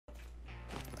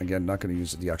Again, not going to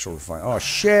use the actual refine. Oh,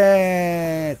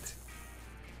 shit!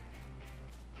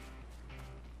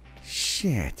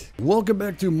 Shit. Welcome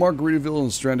back to Margaritaville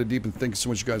and Stranded Deep, and thank you so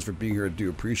much, you guys, for being here. I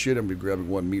do appreciate it. I'm going to be grabbing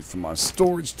one meat from my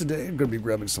storage today. I'm going to be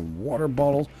grabbing some water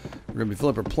bottles. We're going to be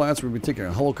filling up our plants. We're going to be taking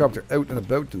a helicopter out and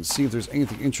about and see if there's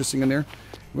anything interesting in there.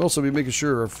 We'll also be making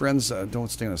sure our friends don't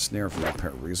stay on a snare for that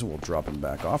apparent reason. We'll drop them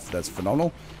back off. That's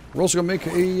phenomenal. We're also going to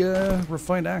make a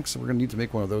refined axe. We're going to need to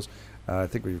make one of those. I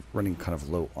think we're running kind of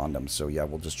low on them, so yeah,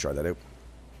 we'll just try that out.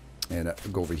 And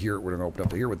go over here. We're going to open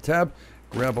up here with tab.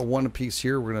 Grab a one piece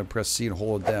here. We're going to press C and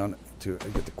hold it down to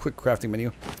get the quick crafting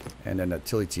menu. And then that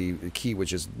tilde key,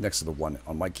 which is next to the one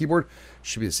on my keyboard,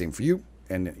 should be the same for you.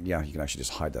 And yeah, you can actually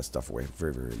just hide that stuff away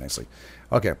very, very nicely.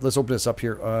 Okay, let's open this up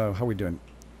here. How are we doing?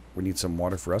 We need some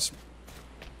water for us.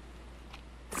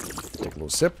 Take a little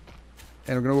sip.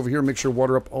 And we're going to go over here and make sure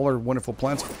water up all our wonderful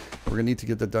plants. We're going to need to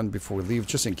get that done before we leave,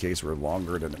 just in case we're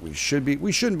longer than we should be.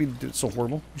 We shouldn't be so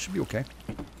horrible. We should be okay.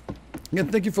 Again,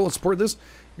 thank you for the support of this.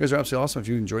 You guys are absolutely awesome. If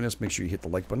you enjoyed this, make sure you hit the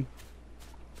like button.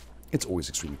 It's always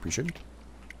extremely appreciated.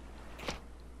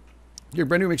 If you're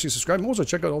brand new, make sure you subscribe. And also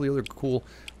check out all the other cool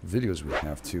videos we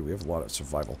have, too. We have a lot of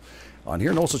survival on here.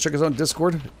 And also check us out on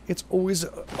Discord. It's always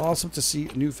awesome to see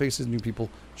new faces, new people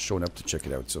showing up to check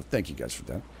it out. So thank you guys for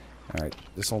that. All right,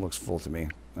 this all looks full to me.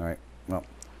 All right, well,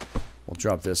 we'll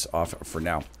drop this off for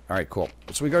now. All right, cool.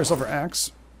 So we got ourselves our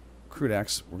axe, crude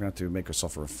axe. We're going to have to make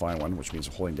ourselves a refined one, which means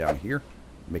holding down here,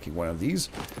 making one of these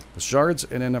with shards,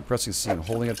 and then pressing C and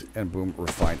holding it, and boom,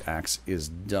 refined axe is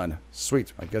done.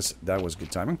 Sweet. I guess that was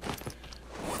good timing.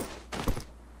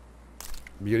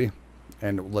 Beauty.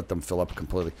 And let them fill up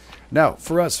completely. Now,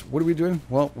 for us, what are we doing?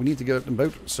 Well, we need to get up and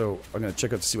about, so I'm going to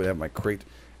check out to see what I have in my crate.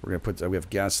 We're going to put, we have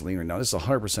gasoline right now. This is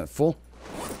 100% full.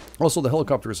 Also, the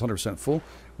helicopter is 100% full.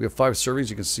 We have 5 servings,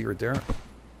 you can see right there.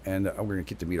 And we're going to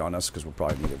keep the meat on us because we'll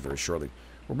probably need it very shortly.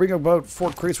 We're bringing about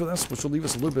 4 crates with us, which will leave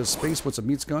us a little bit of space once the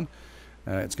meat's gone.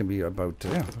 It's going to be about,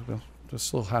 yeah,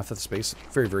 just a little half of the space.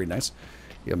 Very, very nice.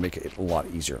 It'll make it a lot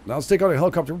easier. Now, let's take out a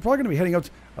helicopter. We're probably going to be heading out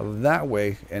that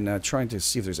way and trying to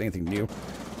see if there's anything new.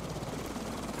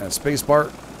 Space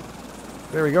bar.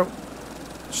 There we go.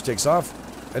 Just takes off.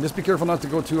 And just be careful not to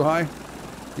go too high.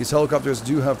 These helicopters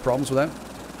do have problems with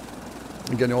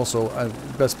that. Again, also,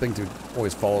 best thing to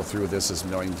always follow through with this is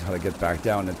knowing how to get back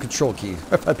down. And control key.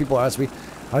 I've had people ask me,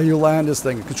 how do you land this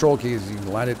thing? Control key is you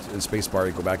land it in spacebar,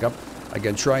 you go back up.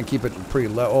 Again, try and keep it pretty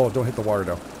low. Oh, don't hit the water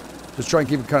though. Just try and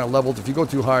keep it kind of leveled. If you go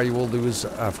too high, you will lose,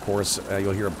 of course.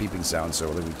 You'll hear a beeping sound, so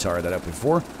we tired that out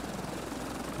before.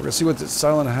 We're going to see what the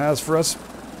Silent has for us.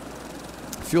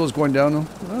 Fuel is going down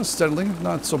steadily.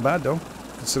 Not so bad though,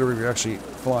 considering we're actually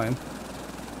flying.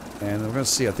 And we're going to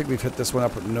see. I think we've hit this one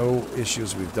up with no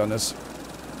issues. We've done this.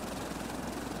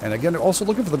 And again, also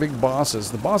looking for the big bosses.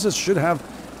 The bosses should have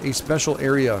a special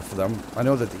area for them. I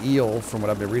know that the eel, from what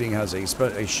I've been reading, has a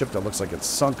ship that looks like it's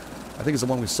sunk. I think it's the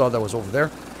one we saw that was over there.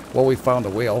 Well, we found a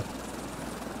whale.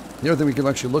 The other thing we can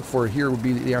actually look for here would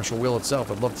be the actual whale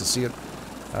itself. I'd love to see it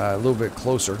a little bit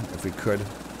closer if we could.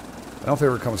 I don't know if it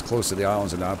ever comes close to the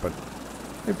islands or not, but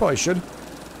it probably should.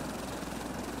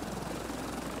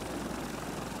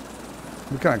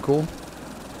 Be kind of cool.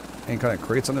 Any kind of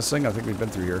crates on this thing? I think we've been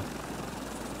through here.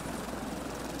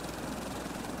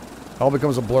 All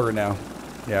becomes a blur now.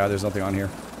 Yeah, there's nothing on here.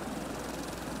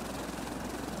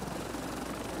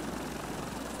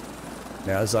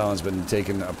 Yeah, this island's been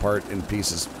taken apart in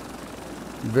pieces.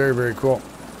 Very, very cool.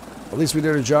 At least we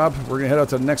did our job. We're going to head out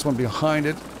to the next one behind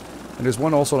it. And there's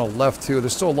one also on the left, too.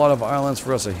 There's still a lot of islands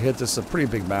for us to hit. This is a pretty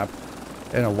big map.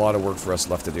 And a lot of work for us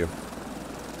left to do.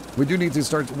 We do need to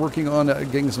start working on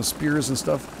getting some spears and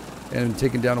stuff. And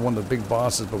taking down one of the big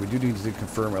bosses. But we do need to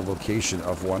confirm a location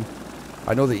of one.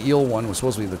 I know the eel one was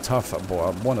supposed to be the tough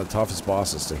one of the toughest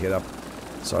bosses to hit up.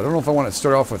 So I don't know if I want to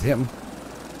start off with him.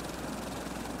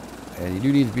 And you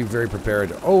do need to be very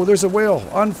prepared. Oh, there's a whale.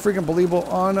 Unfreaking believable.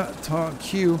 On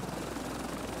cue.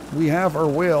 We have our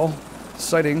whale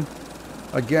sighting.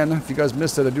 Again, if you guys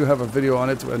missed it, I do have a video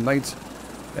on it at night.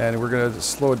 And we're going to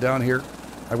slow it down here.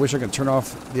 I wish I could turn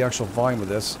off the actual volume of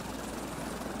this.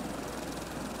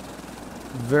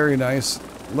 Very nice.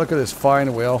 Look at this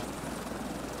fine whale.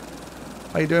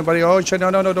 How you doing, buddy? Oh,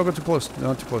 no, don't go too close. No,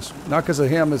 not too close. Not because of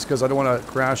him. It's because I don't want to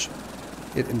crash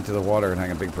it into the water and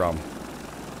hang a big problem.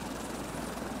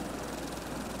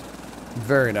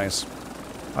 Very nice.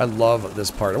 I love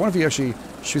this part. I wonder if he actually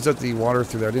shoots out the water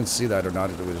through there. I didn't see that or not.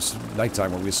 It was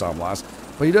nighttime when we saw him last.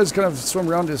 But he does kind of swim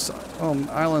around his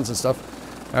islands and stuff.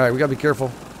 Alright, we gotta be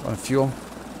careful on fuel.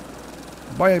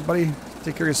 Bye, buddy.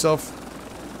 Take care of yourself.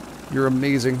 You're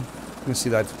amazing. I'm gonna see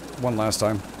that one last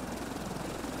time.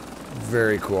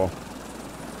 Very cool.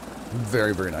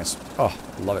 Very, very nice. Oh,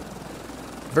 love it.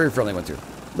 Very friendly one too.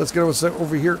 Let's get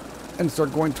over here and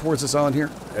start going towards this island here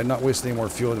and not waste any more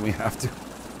fuel than we have to.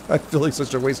 I feel like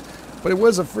such a waste. But it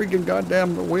was a freaking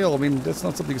goddamn whale. I mean, that's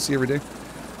not something you see every day.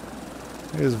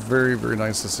 It is very, very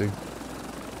nice to see.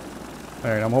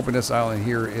 Alright, I'm hoping this island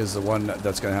here is the one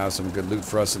that's going to have some good loot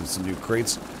for us and some new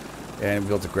crates. And we'll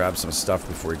be able to grab some stuff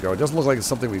before we go. It doesn't look like it's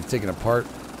something we've taken apart.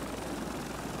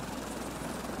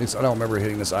 At least I don't remember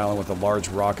hitting this island with a large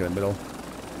rock in the middle.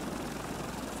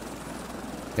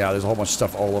 Yeah, there's a whole bunch of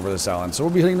stuff all over this island. So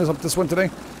we'll be hitting this one today.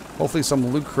 Hopefully some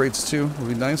loot crates too would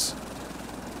be nice.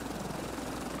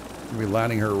 We'll be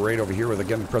landing her right over here with,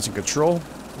 again, pressing control.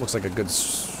 Looks like a good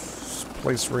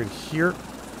place right here.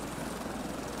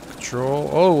 Control.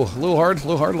 Oh, a little hard, a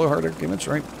little hard, a little harder. GameEdged,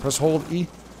 right? Press hold E.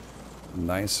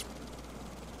 Nice.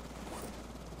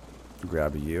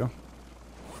 Grab you.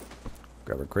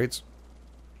 Grab our crates.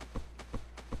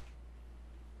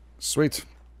 Sweet.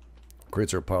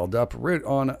 Crates are piled up right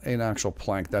on an actual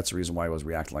plank. That's the reason why I was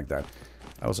reacting like that.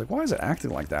 I was like, why is it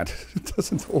acting like that? It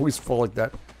doesn't always fall like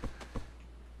that.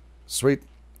 Sweet.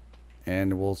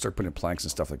 And we'll start putting planks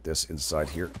and stuff like this inside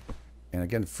here. And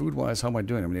again, food-wise, how am I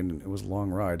doing? I mean, it was a long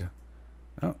ride.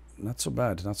 Oh, not so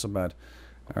bad, not so bad.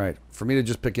 All right, for me to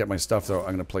just pick up my stuff, though, I'm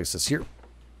going to place this here.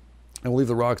 And we'll leave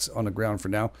the rocks on the ground for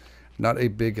now. Not a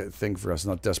big thing for us.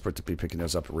 Not desperate to be picking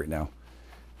those up right now.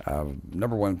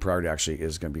 Number one priority, actually,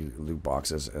 is going to be loot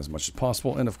boxes as much as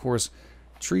possible. And, of course,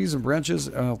 trees and branches.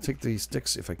 I'll take the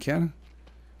sticks if I can.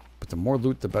 But the more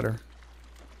loot, the better.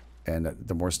 And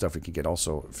the more stuff we can get.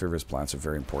 Also, fibrous plants are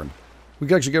very important. We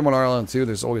can actually get them on our island, too.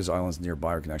 There's always islands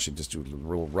nearby. We can actually just do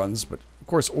little runs. But, of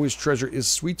course, always treasure is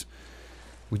sweet.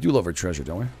 We do love our treasure,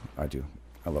 don't we? I do.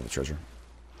 I love the treasure.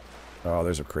 Oh,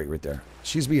 there's a crate right there.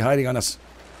 She's be hiding on us.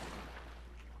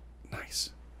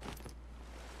 Nice.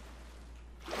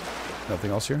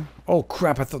 Nothing else here? Oh,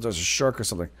 crap. I thought there was a shark or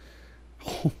something.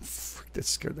 Oh, frick. That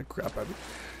scared the crap out of me.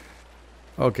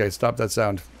 Okay, stop that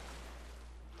sound.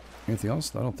 Anything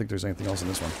else? I don't think there's anything else in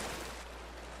this one.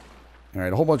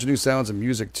 Alright, a whole bunch of new sounds and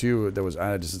music, too, that was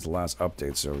added since the last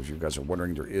update. So if you guys are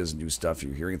wondering, there is new stuff.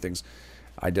 You're hearing things.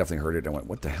 I definitely heard it and went,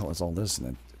 what the hell is all this? And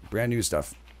then brand new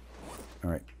stuff.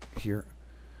 Alright, here.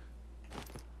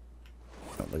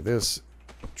 Like this.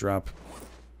 Drop.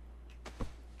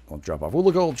 I'll drop off. We'll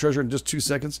look at all the treasure in just 2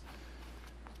 seconds.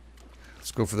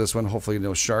 Let's go for this one. Hopefully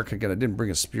no shark. Again, I didn't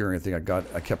bring a spear or anything.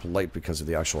 I kept light because of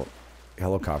the actual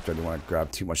helicopter. I didn't want to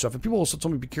grab too much stuff. And people also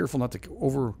told me be careful not to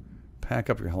overpack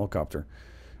up your helicopter.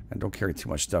 And don't carry too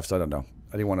much stuff. So I don't know.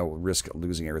 I didn't want to risk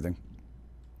losing everything.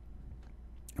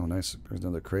 Oh, nice. There's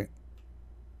another crate.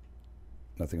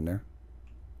 Nothing in there.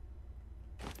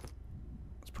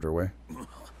 Let's put her away.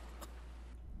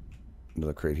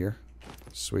 Another crate here.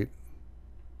 Sweet.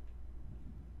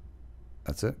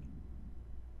 That's it.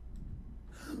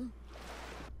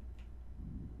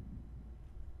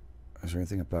 Is there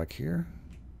anything up back here?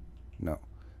 No.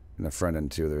 In the front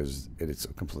end, too, it's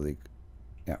completely...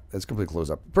 Yeah, it's completely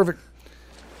closed up. Perfect.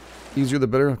 Easier the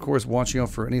better. Of course, watching out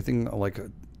for anything like...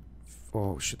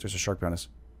 Oh, shit, there's a shark behind us.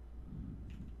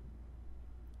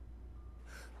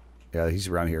 Yeah, he's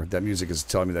around here. That music is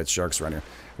telling me that shark's around here.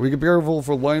 We can be careful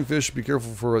for lionfish. Be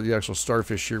careful for the actual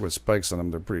starfish here with spikes on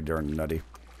them. They're pretty darn nutty.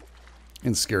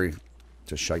 And scary.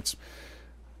 Just shites.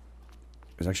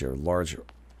 There's actually a large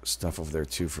stuff over there,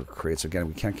 too, for crates. Again,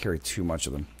 we can't carry too much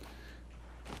of them.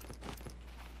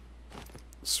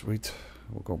 Sweet.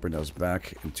 We'll go bring those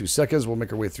back in 2 seconds. We'll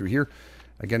make our way through here.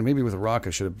 Again, maybe with a rock,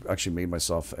 I should have actually made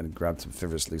myself and grabbed some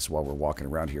fibrous leaves while we're walking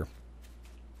around here.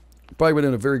 Probably would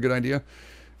have been a very good idea.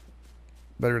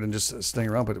 Better than just staying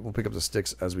around, but we'll pick up the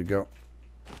sticks as we go.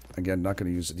 Again, not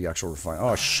going to use the actual refine.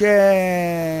 Oh,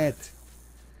 shit!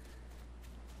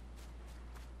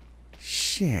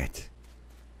 Shit.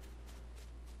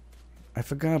 I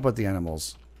forgot about the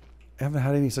animals. I haven't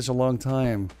had any in such a long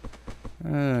time.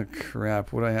 Ah,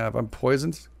 crap. What do I have? I'm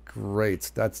poisoned?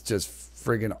 Great. That's just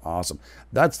friggin' awesome.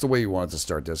 That's the way you wanted to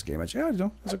start this game. Yeah, I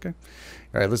know. That's okay.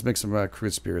 Alright, let's make some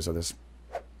crude spears of this.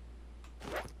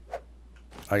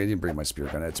 I didn't bring my spear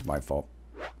gun. It's my fault.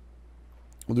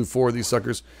 We'll do 4 of these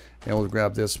suckers, and we'll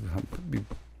grab this. It'd be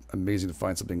amazing to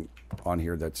find something on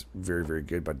here that's very, very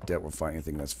good, but I doubt we'll find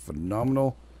anything that's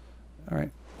phenomenal.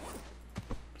 Alright.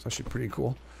 It's actually pretty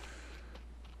cool.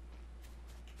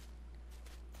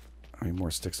 How many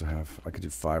more sticks do I have? I could do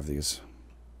 5 of these.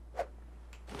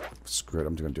 Screw it,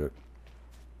 I'm going to do it.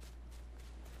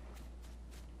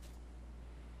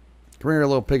 Come here,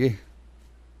 little piggy.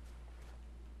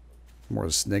 More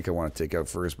of a snake I want to take out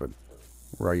first, but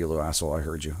where are you, little asshole? I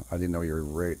heard you. I didn't know you were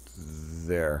right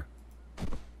there.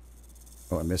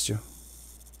 Oh, I missed you.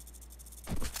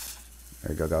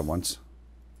 There you go, got him once.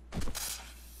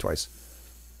 Twice.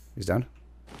 He's down?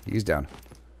 He's down.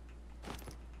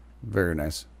 Very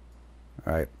nice.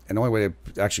 Alright, and the only way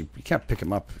to... Actually, you can't pick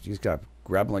him up. You just got to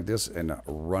grab him like this and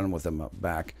run with him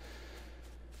back.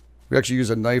 We actually use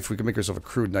a knife. We can make ourselves a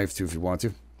crude knife too if you want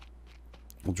to.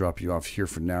 We'll drop you off here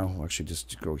for now. We'll actually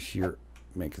just go here,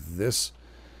 make this.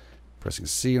 Pressing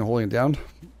C and holding it down.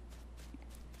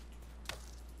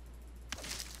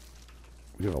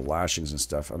 We do have lashings and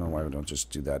stuff. I don't know why we don't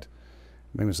just do that.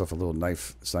 Make myself a little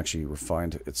knife. It's actually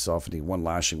refined itself. I need one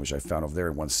lashing, which I found over there,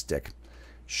 and one stick.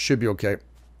 Should be okay. Be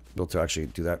able to actually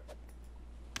do that.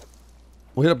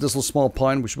 We'll hit up this little small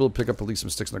pine. We should be able to pick up at least some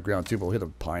sticks on the ground too, but we'll hit a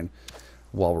pine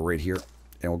while we're right here.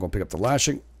 And we'll go pick up the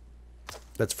lashing.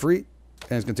 That's free.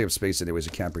 And it's going to take up space anyways.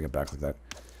 You can't bring it back like that.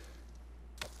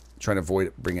 Trying to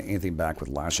avoid bringing anything back with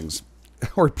lashings.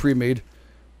 Or pre-made.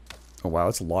 Oh wow,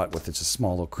 that's a lot with it's a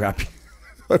small little crappy.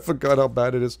 I forgot how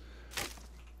bad it is.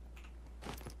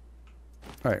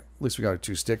 Alright, at least we got our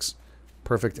 2 sticks.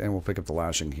 Perfect, and we'll pick up the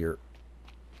lashing here.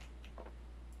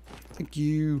 Thank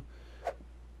you.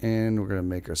 And we're going to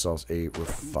make ourselves a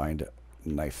refined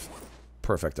knife.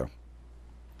 Perfecto.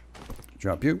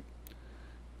 Drop you.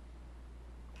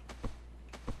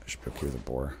 I should be okay with the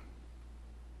boar.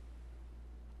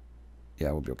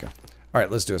 Yeah, we'll be okay.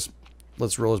 Alright, let's do this.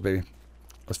 Let's roll this baby.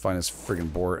 Let's find this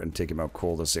friggin' boar and take him out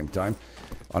cold at the same time.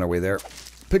 On our way there.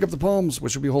 Pick up the palms,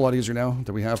 which will be a whole lot easier now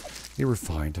that we have a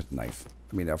refined knife.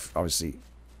 I mean, obviously,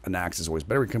 an axe is always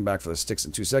better. We come back for the sticks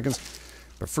in 2 seconds.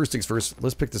 But first things first,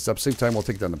 let's pick this up. Same time, we'll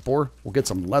take down the boar. We'll get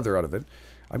some leather out of it.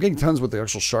 I'm getting tons with the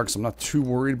actual sharks. I'm not too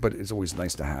worried, but it's always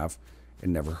nice to have. It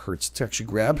never hurts to actually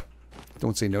grab.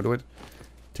 Don't say no to it.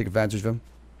 Take advantage of him.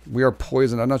 We are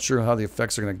poisoned. I'm not sure how the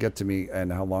effects are going to get to me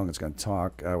and how long it's going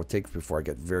to take before I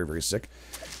get very, very sick.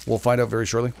 We'll find out very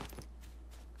shortly.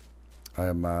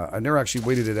 I've never actually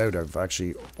waited it out. I've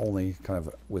actually only kind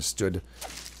of withstood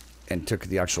and took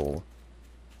the actual...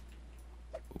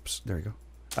 Oops, there you go.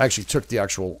 I actually took the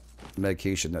actual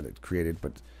medication that it created,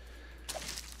 but...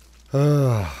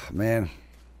 man.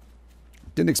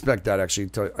 Didn't expect that,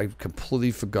 actually. I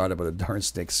completely forgot about the darn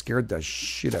snake. Scared the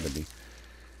shit out of me.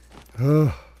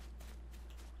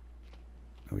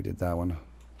 We did that one.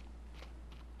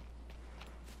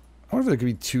 I wonder if there could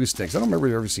be 2 snakes. I don't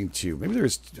remember ever seeing 2. Maybe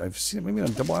there's... I've seen it maybe on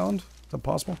a double island. Is that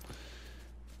possible? I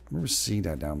remember seeing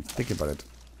that now. I'm thinking about it.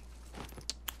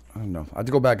 I don't know. I have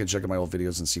to go back and check out my old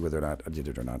videos and see whether or not I did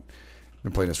it or not. I've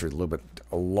been playing this for a little bit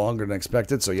longer than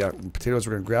expected. So yeah, potatoes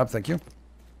we're going to grab. Thank you.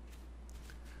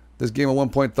 This game at one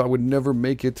point thought would never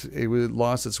make it. It would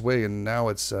lost its way, and now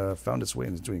it's found its way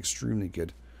and it's doing extremely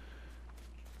good.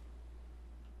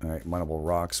 Alright, mineable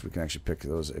rocks. We can actually pick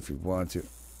those if we want to.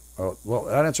 Oh, well,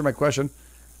 that answered my question.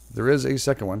 There is a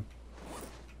second one.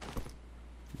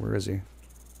 Where is he?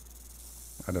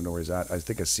 I don't know where he's at. I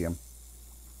think I see him.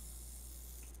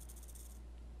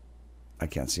 I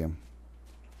can't see him.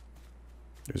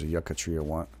 There's a yucca tree I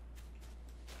want.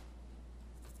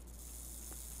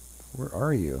 Where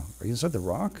are you? Are you inside the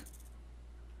rock?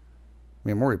 I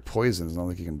mean, I'm already poisoned. It's not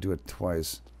like you can do it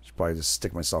twice. I should probably just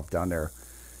stick myself down there.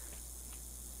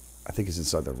 I think he's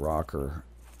inside the rock, or...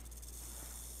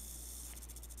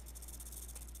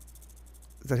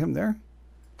 Is that him there?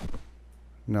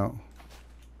 No.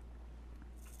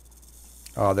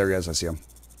 Oh, there he is. I see him.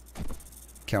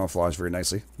 Camouflage very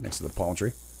nicely next to the palm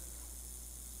tree.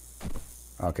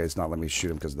 Okay, it's not letting me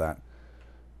shoot him because of that.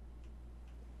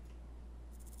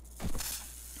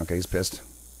 Okay, he's pissed.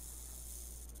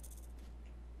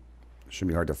 Shouldn't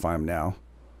be hard to find him now.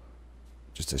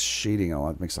 Just a shading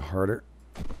on it makes it harder.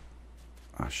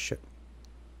 Ah, shit.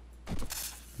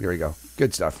 There we go.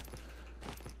 Good stuff.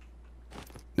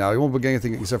 Now, you won't get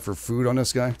anything except for food on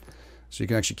this guy. So you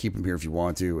can actually keep him here if you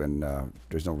want to, and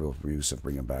there's no real use of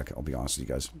bringing him back. I'll be honest with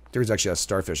you guys. There's actually a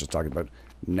starfish I was talking about.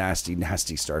 Nasty,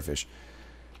 nasty starfish.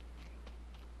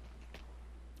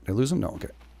 Did I lose him? No, okay.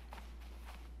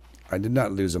 I did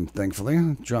not lose him,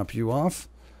 thankfully. Drop you off.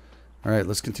 Alright,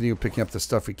 let's continue picking up the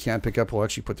stuff we can pick up. We'll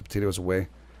actually put the potatoes away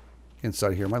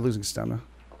inside here. Am I losing stamina?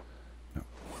 No.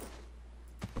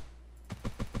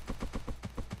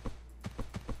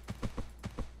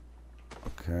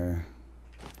 Okay.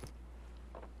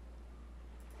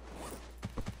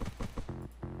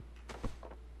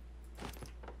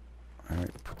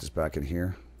 Alright, put this back in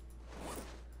here.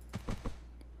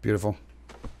 Beautiful.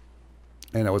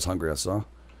 And I was hungry, I saw.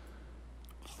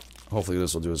 Hopefully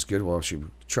this will do us good. We'll actually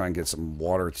try and get some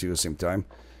water too at the same time.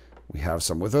 We have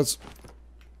some with us.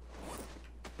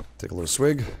 Take a little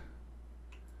swig.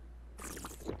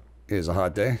 It is a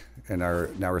hot day, and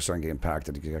now we're starting to get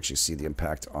impacted. You can actually see the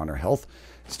impact on our health.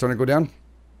 It's starting to go down.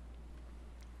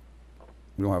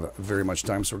 We don't have very much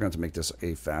time, so we're going to make this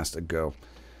a fast go.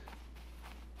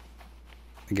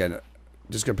 Again,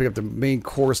 just going to pick up the main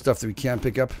core stuff that we can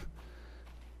pick up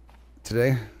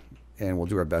today, and we'll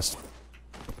do our best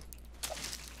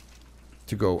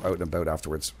to go out and about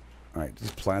afterwards. Alright,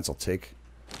 these plants I'll take.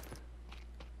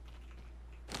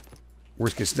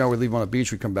 Worst case scenario, we leave them on the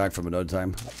beach, we come back from another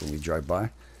time when we drive by.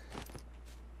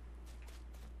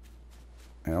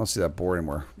 And I don't see that boar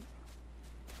anymore.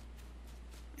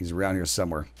 He's around here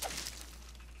somewhere.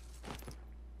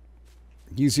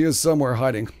 He's here somewhere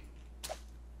hiding.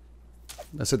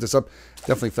 I set this up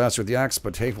definitely faster with the axe,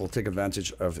 but hey, we'll take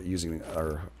advantage of using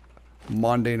our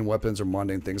mundane weapons or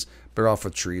mundane things. Better off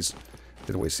with trees.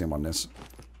 Didn't waste him on this.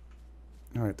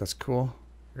 Alright, that's cool.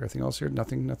 Everything else here?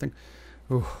 Nothing, nothing.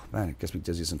 Ooh, man, it gets me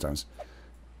dizzy sometimes.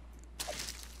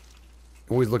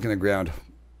 Always looking at the ground.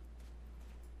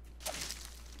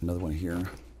 Another one here.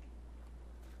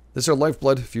 This is our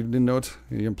lifeblood. If you didn't know it,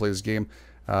 you didn't play this game.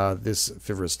 This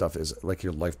fibrous stuff is like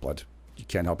your lifeblood. You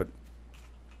can't help it.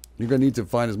 You're going to need to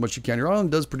find as much as you can. Your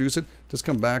island does produce it. Does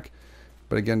come back.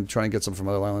 But again, trying to get some from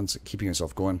other islands. Keeping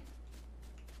yourself going.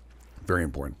 Very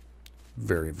important.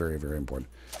 Very, very, very important.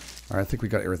 Alright, I think we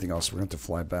got everything else. We're going to have to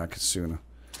fly back soon.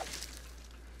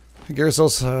 Get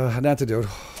ourselves an antidote.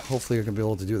 Hopefully I can be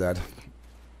able to do that. I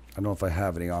don't know if I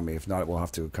have any on me. If not, we'll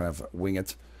have to kind of wing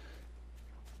it.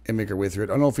 And make our way through it.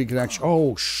 I don't know if we can actually...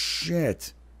 Oh,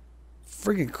 shit.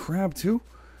 Friggin' crab, too?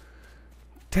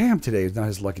 Damn, today is not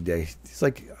his lucky day. He's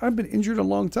like, I've been injured a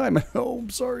long time. Oh, I'm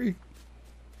sorry.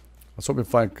 I was hoping to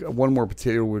find one more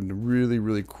potato would be really,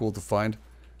 really cool to find.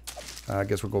 I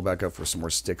guess we'll go back up for some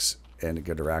more sticks and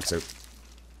get our axe out.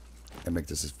 And make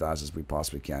this as fast as we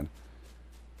possibly can.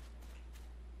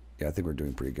 Yeah, I think we're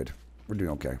doing pretty good. We're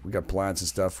doing okay. We got plants and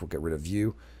stuff. We'll get rid of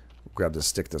you. We'll grab the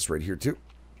stick that's right here, too.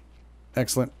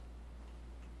 Excellent.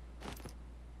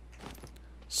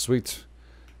 Sweet.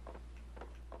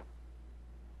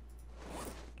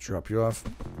 Drop you off.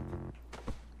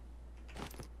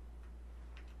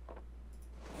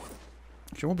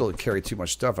 Actually, I won't be able to carry too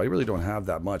much stuff. I really don't have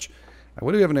that much.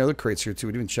 What do we have in the other crates here, too?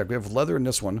 We didn't even check. We have leather in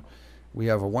this one. We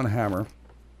have a one hammer.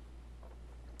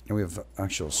 And we have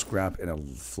actual scrap and a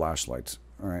flashlight.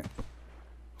 Alright.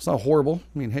 It's not horrible.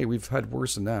 I mean, hey, we've had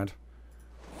worse than that.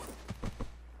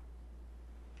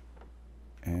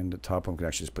 And the top one, we can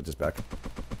actually just put this back.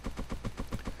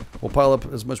 We'll pile up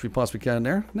as much as we possibly can in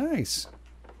there. Nice.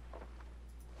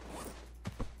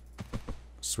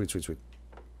 Sweet, sweet, sweet.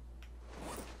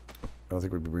 I don't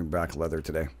think we'll be bringing back leather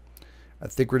today. I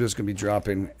think we're just going to be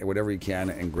dropping whatever you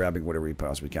can and grabbing whatever you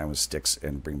possibly can with sticks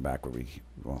and bring back what we...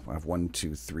 Well, I have 1,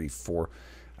 2, 3, 4.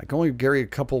 I can only carry a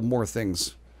couple more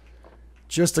things.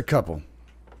 Just a couple.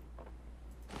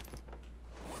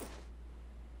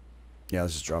 Yeah,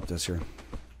 let's just drop this here.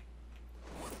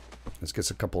 Let's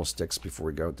get a couple of sticks before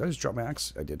we go. Did I just drop my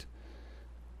axe? I did.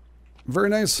 Very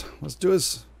nice. Let's do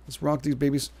this. Let's rock these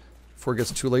babies before it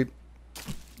gets too late.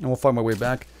 And we'll find my way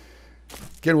back.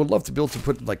 Again, would love to be able to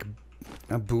put like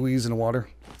buoys in the water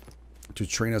to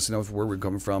train us enough where we're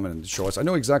coming from and show us. I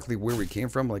know exactly where we came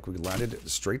from. Like we landed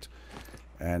straight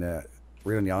and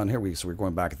right on the island here. So we're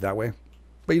going back that way.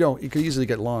 But you know, you could easily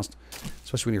get lost,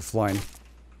 especially when you're flying.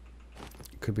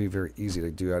 It could be very easy to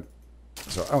do that.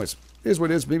 So anyways, here's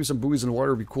what it is. Maybe some buoys in the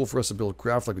water would be cool for us to build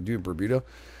craft like we do in Bermuda.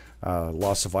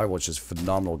 Lost Survival, which is a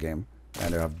phenomenal game.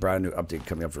 And they have a brand new update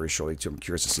coming up very shortly too. I'm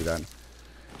curious to see that.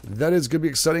 That is going to be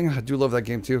exciting. I do love that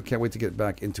game too. Can't wait to get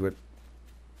back into it.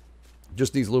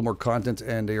 Just needs a little more content,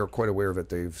 and they are quite aware of it.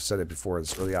 They've said it before.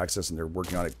 It's early access, and they're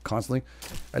working on it constantly.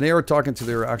 And they are talking to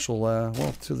their actual,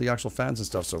 well, to the actual fans and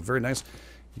stuff. So very nice.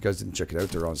 You guys didn't check it out.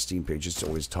 They're on Steam pages,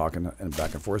 always talking and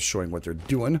back and forth, showing what they're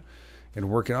doing and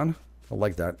working on. I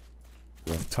like that.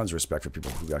 We have tons of respect for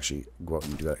people who actually go out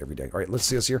and do that every day. All right, let's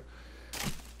see us here.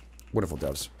 Wonderful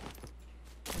devs.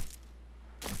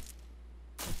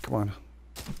 Come on.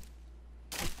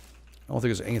 I don't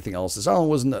think there's anything else. This island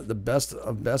wasn't the best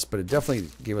of best, but it definitely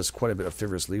gave us quite a bit of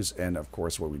fibrous leaves and, of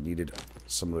course, what we needed,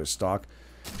 some of their stock.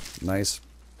 Nice.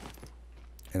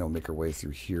 And we'll make our way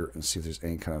through here and see if there's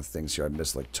any kind of things here I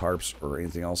missed, like tarps or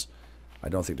anything else. I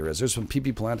don't think there is. There's some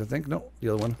PP plant, I think. No, the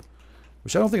other one.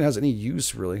 Which I don't think has any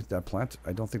use, really, that plant.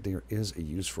 I don't think there is a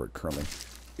use for it currently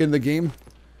in the game.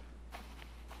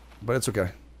 But it's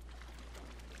okay.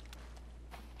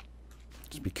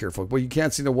 Just be careful. Well, you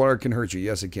can't see the water can hurt you.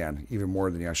 Yes, it can. Even more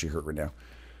than you actually hurt right now.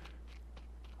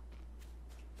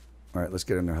 Alright, let's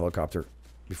get in the helicopter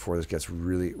before this gets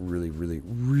really, really, really,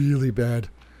 really bad.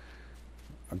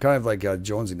 I'm kind of like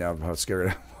Jonesy now about how scared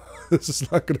I am. This is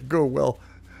not going to go well.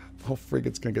 Oh, frig,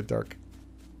 it's going to get dark.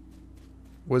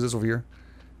 What is this over here?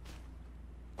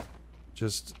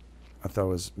 Just I thought it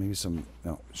was maybe some...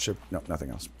 No, ship... No, nothing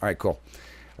else. Alright, cool.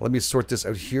 Let me sort this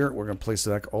out here. We're going to place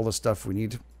back all the stuff we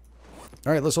need.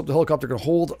 Alright, let's hope the helicopter can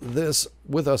hold this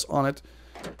with us on it.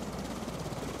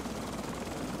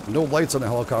 No lights on the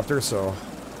helicopter, so...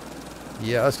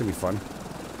 Yeah, that's going to be fun.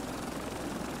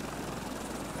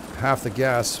 Half the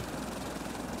gas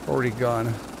already gone.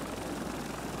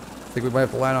 I think we might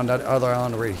have to land on that other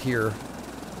island right here.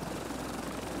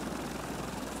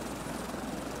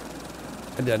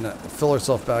 And then fill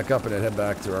ourselves back up and then head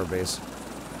back to our base.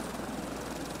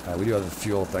 We do have the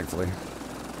fuel, thankfully.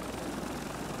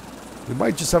 We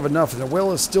might just have enough. And the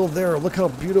whale is still there. Look how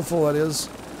beautiful that is.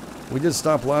 We did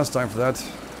stop last time for that.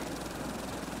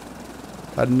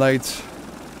 At night.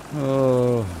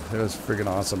 Oh, it was friggin'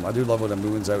 awesome. I do love when the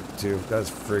moon's out, too.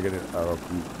 That's friggin'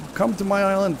 come to my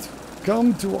island.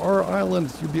 Come to our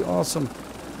island. You'd be awesome.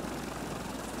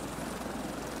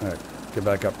 Alright, get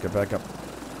back up, get back up.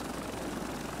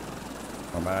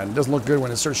 Oh, man. It doesn't look good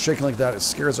when it starts shaking like that. It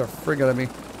scares the frig out of me.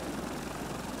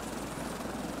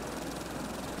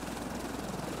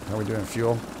 How are we doing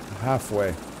fuel?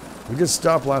 Halfway. We did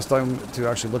stop last time to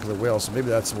actually look at the whale, so maybe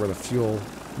that's where the fuel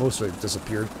mostly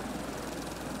disappeared.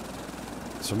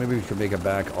 So maybe we can make it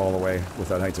back all the way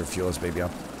without having to fuel this baby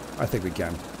up. I think we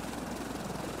can.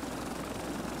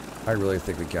 I really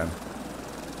think we can.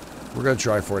 We're going to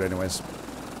try for it anyways.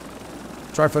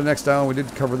 Try for the next island. We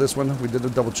did cover this one. We did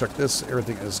double check this.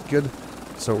 Everything is good.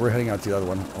 So we're heading out to the other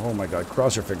one. Oh my god.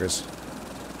 Cross your fingers.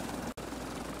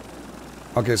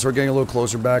 Okay, so we're getting a little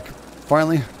closer back.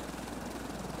 Finally.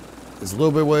 It's a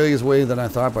little bit ways away than I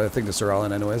thought, but I think it's our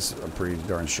island anyways. I'm pretty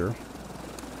darn sure.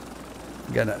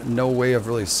 Again, no way of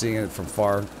really seeing it from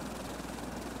far.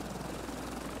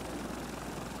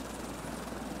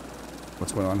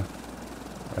 What's going on?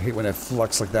 I hate when it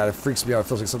flux like that. It freaks me out. It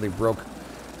feels like something broke.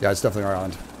 Yeah, it's definitely our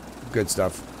island. Good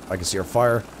stuff. I can see our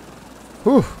fire.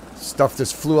 Whew! Stuff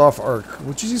just flew off our...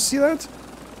 Did you see that?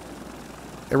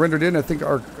 It rendered in. I think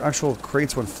our actual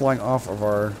crates went flying off of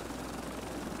our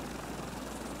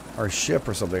ship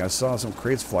or something. I saw some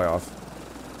crates fly off.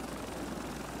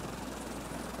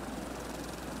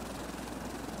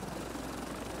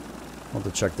 I'll have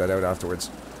to check that out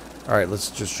afterwards. Alright, let's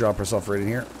just drop ourselves right in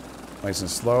here. Nice and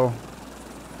slow.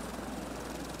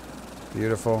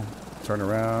 Beautiful. Turn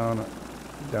around.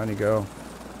 Down you go.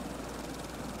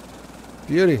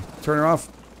 Beauty. Turn her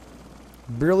off.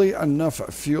 Barely enough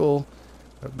fuel.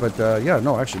 But, yeah,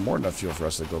 no, actually more than enough fuel for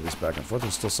us to go this back and forth.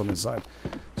 There's still some inside.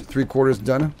 So 3/4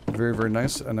 done. Very, very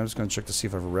nice. And I'm just going to check to see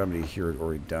if I have a remedy here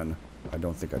already done. I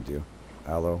don't think I do.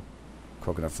 Aloe.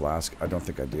 Coconut flask. I don't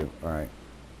think I do. Alright.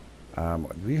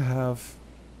 We have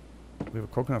a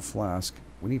coconut flask.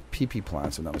 We need PP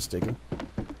plants, if I'm not mistaken.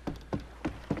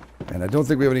 And I don't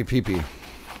think we have any PP.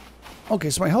 Okay,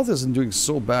 so my health isn't doing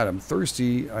so bad. I'm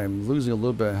thirsty. I'm losing a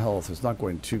little bit of health. It's not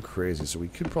going too crazy. So we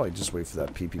could probably just wait for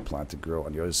that PP plant to grow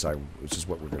on the other side, which is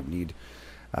what we're going to need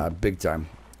big time.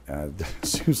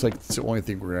 Seems like it's the only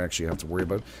thing we're going to actually have to worry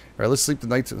about. All right, let's sleep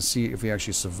tonight and see if we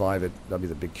actually survive it. That'll be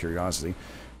the big curiosity.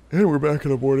 And we're back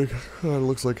in the morning. It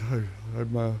looks like I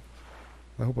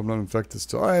hope I'm not infected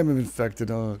still. I am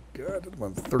infected. Oh, God.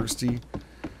 I'm thirsty.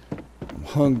 I'm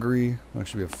hungry.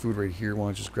 Actually, we have food right here. Why don't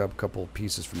I just grab a couple of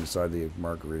pieces from inside the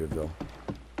Margaritaville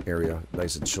area.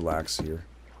 Nice and chillax here.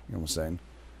 You know what I'm saying?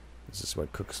 Is this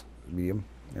what cooks medium?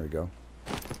 There we go.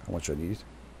 How much do I need?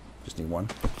 Just need one.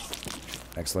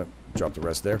 Excellent. Drop the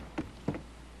rest there.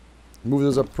 Move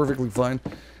those up perfectly fine.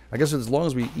 I guess as long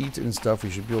as we eat and stuff, we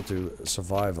should be able to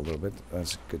survive a little bit.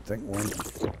 That's a good thing. One.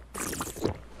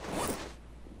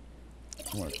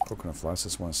 I want a coconut flask.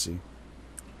 Just want to see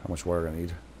how much water I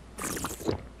need.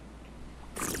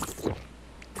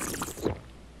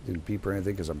 Didn't beep or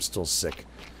anything because I'm still sick.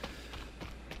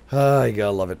 You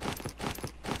gotta love it.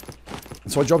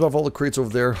 So I dropped off all the crates over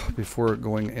there before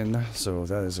going in, so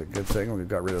that is a good thing. We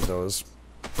got rid of those.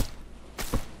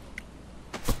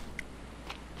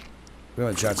 We don't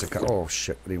have a chance to... Oh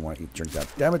shit! I didn't want to drink that.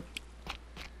 Damn it!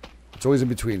 It's always in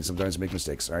between. Sometimes I make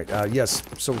mistakes. All right. Yes.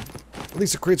 So at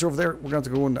least the crates are over there. We're going to have to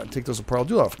go and take those apart. I'll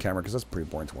do it off camera because that's pretty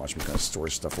boring to watch me kind of store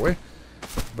stuff away.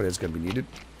 But it's going to be needed.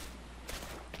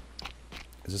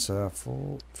 Is this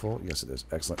full? Full? Yes, it is.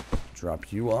 Excellent.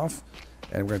 Drop you off.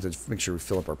 And we're going to make sure we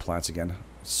fill up our plants again.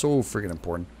 So friggin'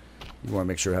 important. You want to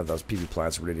make sure we have those PV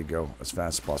plants ready to go as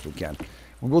fast as possible we can.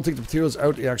 We will take the materials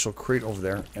out the actual crate over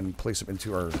there and place them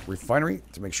into our refinery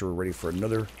to make sure we're ready for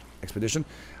another expedition.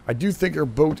 I do think our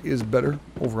boat is better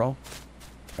overall.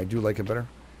 I do like it better.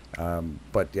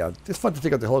 But yeah, it's fun to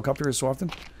take out the helicopters so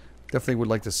often. Definitely would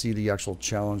like to see the actual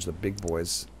challenge, the big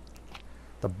boys,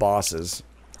 the bosses,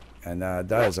 And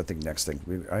that is, I think, next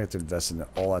thing. I have to invest in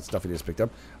all that stuff he just picked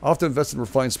up. I'll have to invest in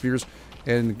refined spears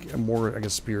and more, I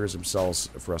guess, spears themselves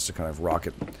for us to kind of rock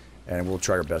it. And we'll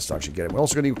try our best to actually get it. We're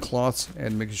also going to need cloths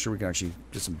and making sure we can actually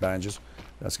get some bandages.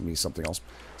 That's going to be something else.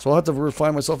 So I'll have to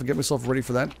refine myself and get myself ready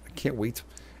for that. I can't wait.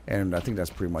 And I think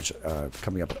that's pretty much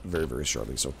coming up very, very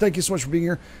shortly. So thank you so much for being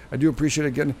here. I do appreciate it.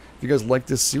 Again, if you guys like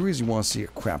this series, you want to see a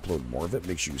crap load more of it,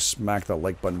 make sure you smack that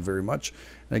like button very much.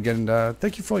 And again,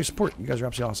 thank you for all your support. You guys are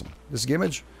absolutely awesome. This is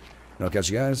GameEdged, and I'll catch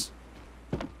you guys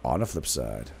on the flip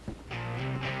side.